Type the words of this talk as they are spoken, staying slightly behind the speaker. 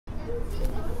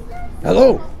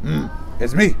Hello.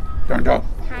 It's me, Darn Dog.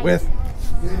 Hi. With.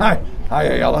 Hi,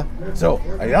 Ayala. So,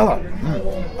 Ayala.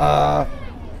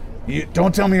 You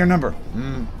don't tell me your number.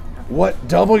 What?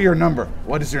 Double your number.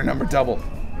 What is your number? Double.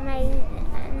 My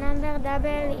number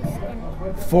double is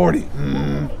 10. 40.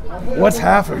 What's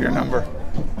half of your number?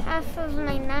 Half of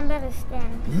my number is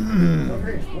 10.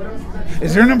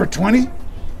 Is your number 20?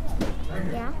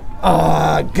 Yeah?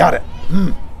 Got it.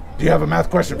 Do you have a math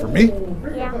question for me?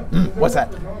 Yeah. What's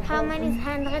that? How many is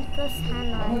 100 plus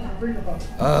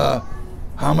 100?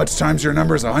 How much times your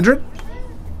number is 100?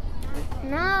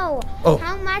 No. Oh.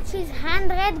 How much is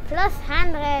 100 plus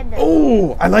 100?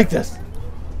 Oh, I like this.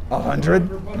 100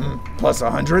 plus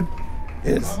 100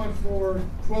 is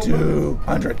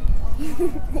 200.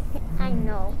 I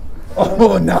know.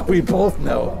 Oh, now we both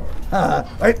know.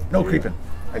 Right, no creeping.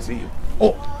 I see you.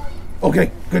 Oh,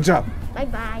 okay, good job.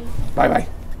 Bye-bye. Bye-bye.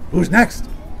 Who's next?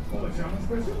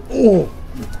 Oh,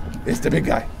 it's the big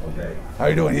guy. How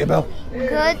you doing, Abel?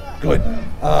 Good. Good.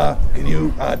 Can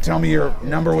you tell me your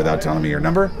number without telling me your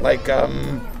number? Like a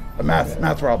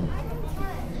math problem.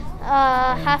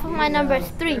 Half of my number is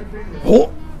 3.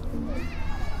 Oh,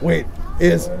 wait,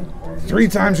 is 3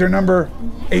 times your number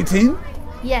 18?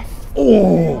 Yes.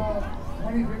 Oh,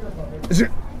 is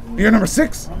your number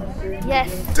 6?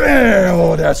 Yes. Damn,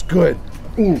 oh, that's good.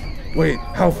 Ooh, wait,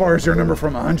 how far is your number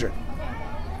from 100?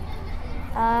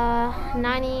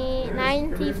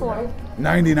 94.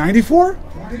 90, 94?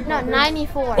 No,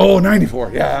 94. Oh,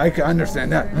 94. Yeah, I can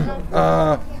understand that.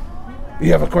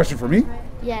 You have a question for me?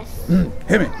 Yes.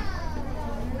 Hit me.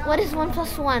 What is 1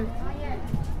 plus 1?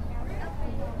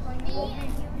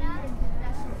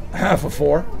 Half of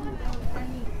 4.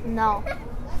 No.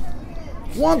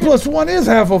 1 plus 1 is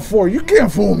half of 4. You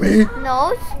can't fool me.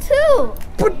 No, it's 2.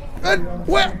 But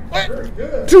what?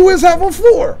 2 is half of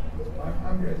 4.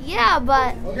 Yeah,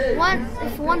 but 1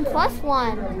 is 1 plus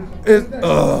 1.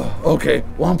 Okay.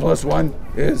 1 plus 1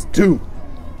 is 2.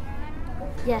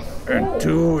 Yes. And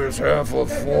 2 is half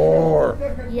of 4.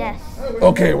 Yes.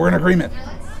 Okay, we're in agreement.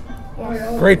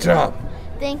 Yes. Great job.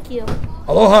 Thank you.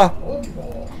 Aloha.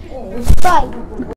 Bye.